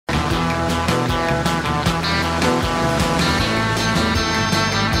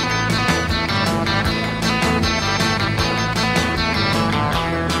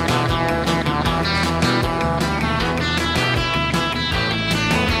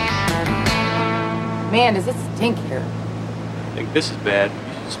Man, does it stink here. I think this is bad.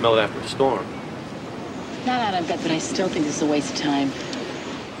 You should smell it after the storm. Not out of bed, but I still think this is a waste of time.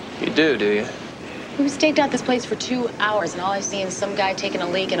 You do you? We staked out this place for 2 hours, and all I've seen is some guy taking a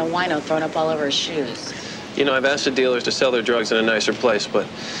leak and a wino thrown up all over his shoes. You know, I've asked the dealers to sell their drugs in a nicer place, but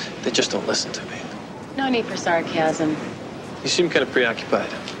they just don't listen to me. No need for sarcasm. You seem kind of preoccupied.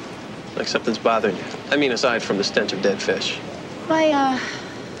 Like something's bothering you. I mean, aside from the stench of dead fish. My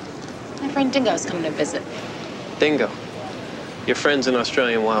friend Dingo's coming to visit. Dingo? Your friend's an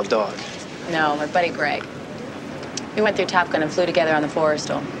Australian wild dog. No, my buddy Greg. We went through Top Gun and flew together on the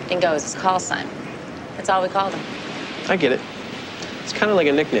Forrestal. Dingo is his call sign. That's all we called him. I get it. It's kind of like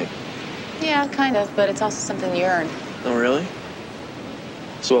a nickname. Yeah, kind of, but it's also something you earn. Oh, really?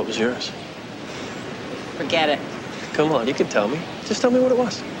 So what was yours? Forget it. Come on, you can tell me. Just tell me what it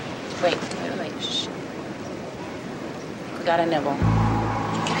was. Wait. Shh. We got a nibble.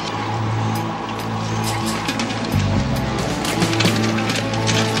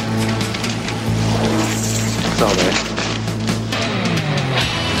 It's all there.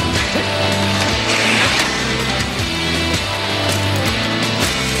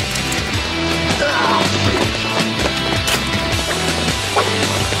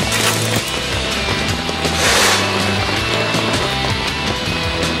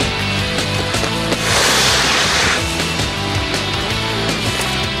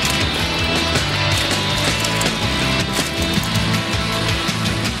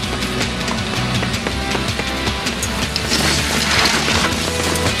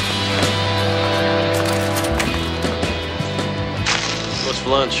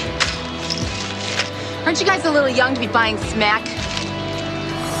 Lunch. Aren't you guys a little young to be buying smack?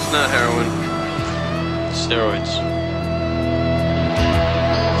 It's not heroin. It's steroids.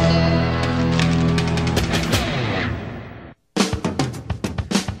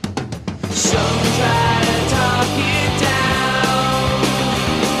 Some try to talk you down.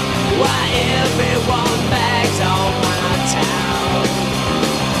 Why everyone bags on my town?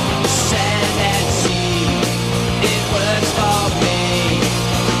 Sand and sea, it works for me.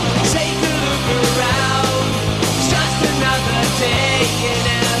 In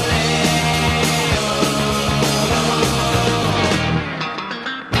LA.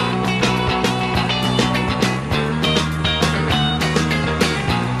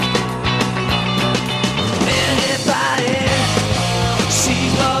 Anybody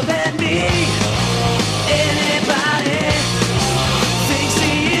sees more than me. Anybody thinks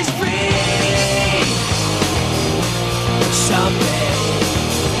he is free. Someday,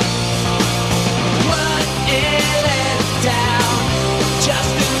 what is let down?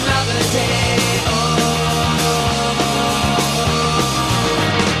 Just another day.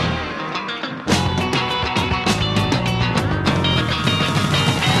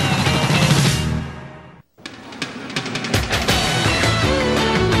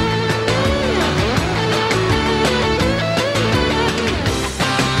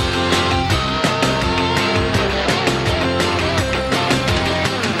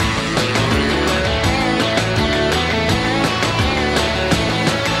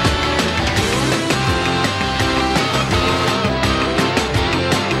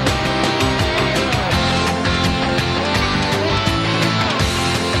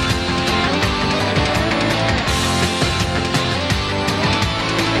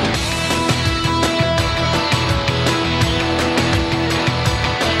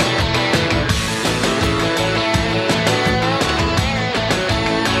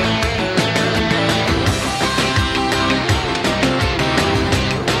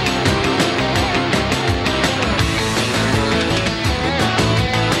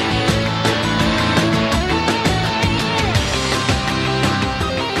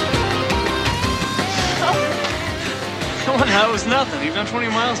 That was nothing. You've done 20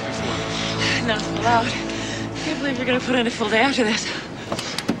 miles before. Not allowed. I can't believe you're gonna put in a full day after this.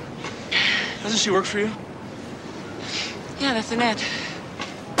 Doesn't she work for you? Yeah, that's Annette.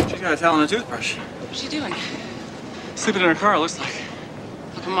 She's got a towel and a toothbrush. What's she doing? Sleeping in her car, it looks like.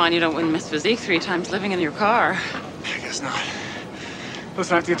 Oh, come on, you don't win Miss Physique 3 times living in your car. I guess not.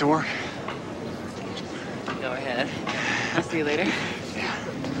 Listen, I have to get to work. Go ahead. I'll see you later. Yeah.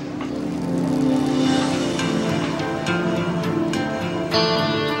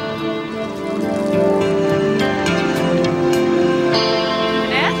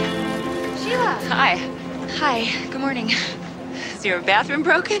 Sheila. Hi. Hi, good morning. Is your bathroom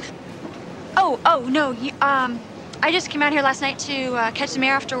broken? Oh, no, I just came out here last night to catch some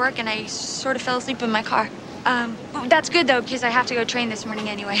air after work, and I sort of fell asleep in my car. That's good, though, because I have to go train this morning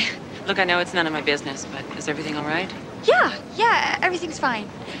anyway. Look, I know it's none of my business, but is everything all right? Yeah, everything's fine.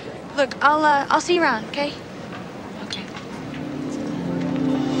 Look, I'll see you around, okay? Okay.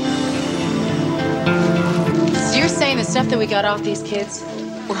 So you're saying the stuff that we got off these kids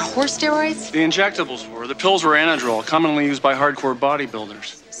were horse steroids? The injectables were. The pills were anadrol, commonly used by hardcore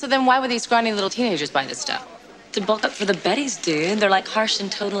bodybuilders. So then why would these scrawny little teenagers buy this stuff? To bulk up for the Bettys, dude. They're like harsh and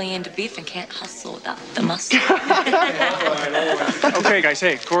totally into beef and can't hustle without the muscle. Okay, guys,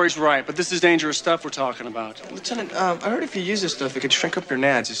 hey, Corey's right, but this is dangerous stuff we're talking about. Lieutenant, I heard if you use this stuff, it could shrink up your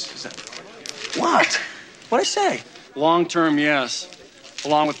nads. Is that... What? What'd I say? Long-term, yes.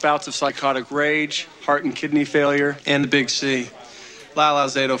 Along with bouts of psychotic rage, heart and kidney failure. And the big C. Lyle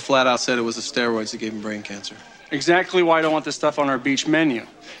Alzado flat out said it was the steroids that gave him brain cancer. Exactly why I don't want this stuff on our beach menu.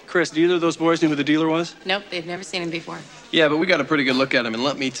 Chris, do either of those boys know who the dealer was? Nope, they've never seen him before. Yeah, but we got a pretty good look at him, and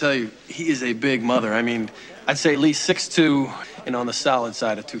let me tell you, he is a big mother. I mean, I'd say at least 6'2", and on the solid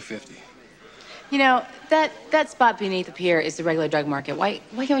side of 250. You know, that spot beneath the pier is the regular drug market. Why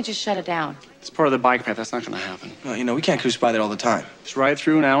can't we just shut it down? It's part of the bike path. That's not going to happen. Well, you know, we can't cruise by there all the time. Just ride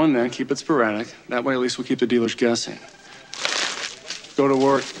through now and then, keep it sporadic. That way, at least we'll keep the dealers guessing. Go to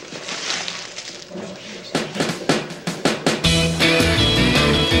work.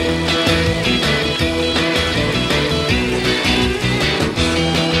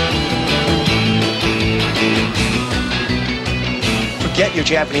 Forget your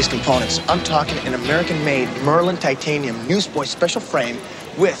Japanese components. I'm talking an American-made Merlin titanium Newsboy special frame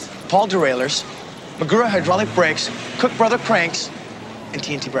with Paul derailleurs, Magura hydraulic brakes, Cook Brother cranks, and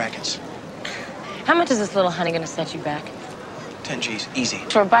TNT brackets. How much is this little honey gonna set you back? 10 G's, easy.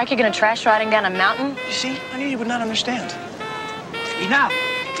 For a bike you're gonna trash riding down a mountain? You see, I knew you would not understand. Enough!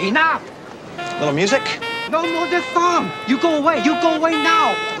 Enough! Little music? No more this song! You go away! You go away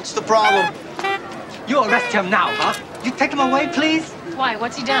now! What's the problem? You arrest him now, huh? You take him away, please? Why?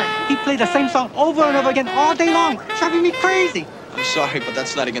 What's he done? He played the same song over and over again all day long, driving me crazy. I'm sorry, but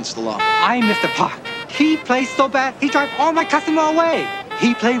that's not against the law. I'm Mr. Park. He plays so bad, he drive all my customer away.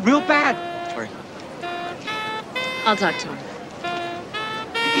 He played real bad. Sorry. I'll talk to him.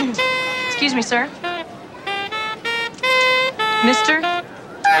 Excuse me, sir. Mister?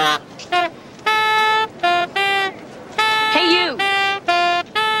 Hey, you!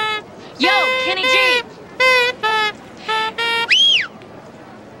 Yo, Kenny G!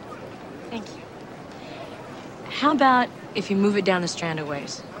 Thank you. How about if you move it down the strand a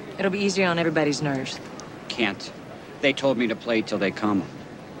ways? It'll be easier on everybody's nerves. Can't. They told me to play till they come.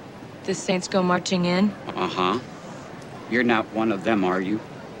 The Saints go marching in? Uh-huh. You're not one of them, are you?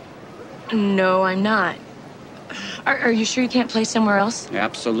 No, I'm not. Are you sure you can't play somewhere else?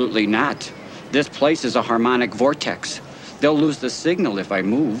 Absolutely not. This place is a harmonic vortex. They'll lose the signal if I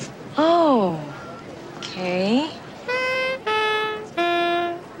move. Oh, okay.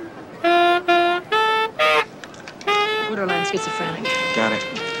 Borderline schizophrenic. Got it.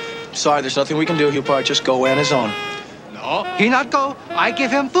 Sorry, there's nothing we can do. He'll probably just go away on his own. No, he not go. I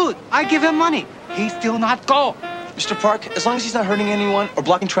give him food. I give him money. He still not go. Mr. Park, as long as he's not hurting anyone or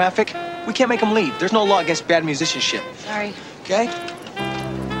blocking traffic, we can't make him leave. There's no law against bad musicianship. Sorry. Okay?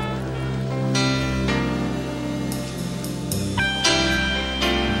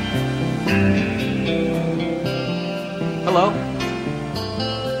 Hello?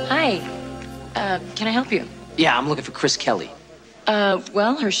 Hi. Can I help you? Yeah, I'm looking for Chris Kelly.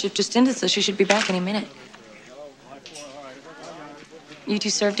 Well, her shift just ended, so she should be back any minute. You two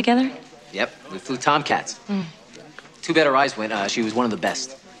served together? Yep, we flew Tomcats. Too bad her eyes went. She was one of the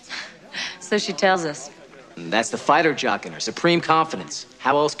best. So she tells us. And that's the fighter jock in her, supreme confidence.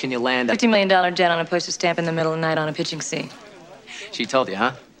 How else can you land a... $50 million jet on a postage stamp in the middle of the night on a pitching sea. She told you,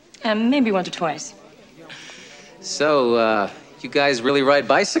 huh? Maybe once or twice. So, you guys really ride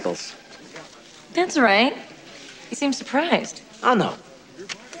bicycles? That's right. You seem surprised. Oh, no.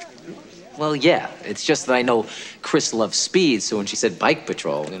 Well, yeah. It's just that I know Chris loves speed, so when she said bike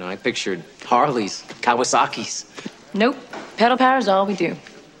patrol, you know, I pictured Harleys, Kawasaki's. Nope. Pedal power is all we do.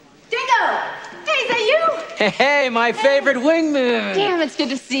 Dingo! Hey, is that you? Hey, my favorite wingman! Damn, it's good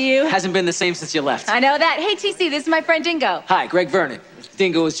to see you. Hasn't been the same since you left. I know that. Hey, TC, this is my friend Dingo. Hi, Greg Vernon.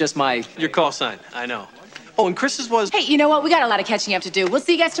 Dingo is just my... Your call sign, I know. Oh, and Chris's was... Hey, you know what? We got a lot of catching up to do. We'll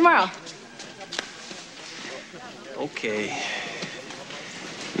see you guys tomorrow. Okay.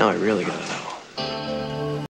 Now I really gotta know.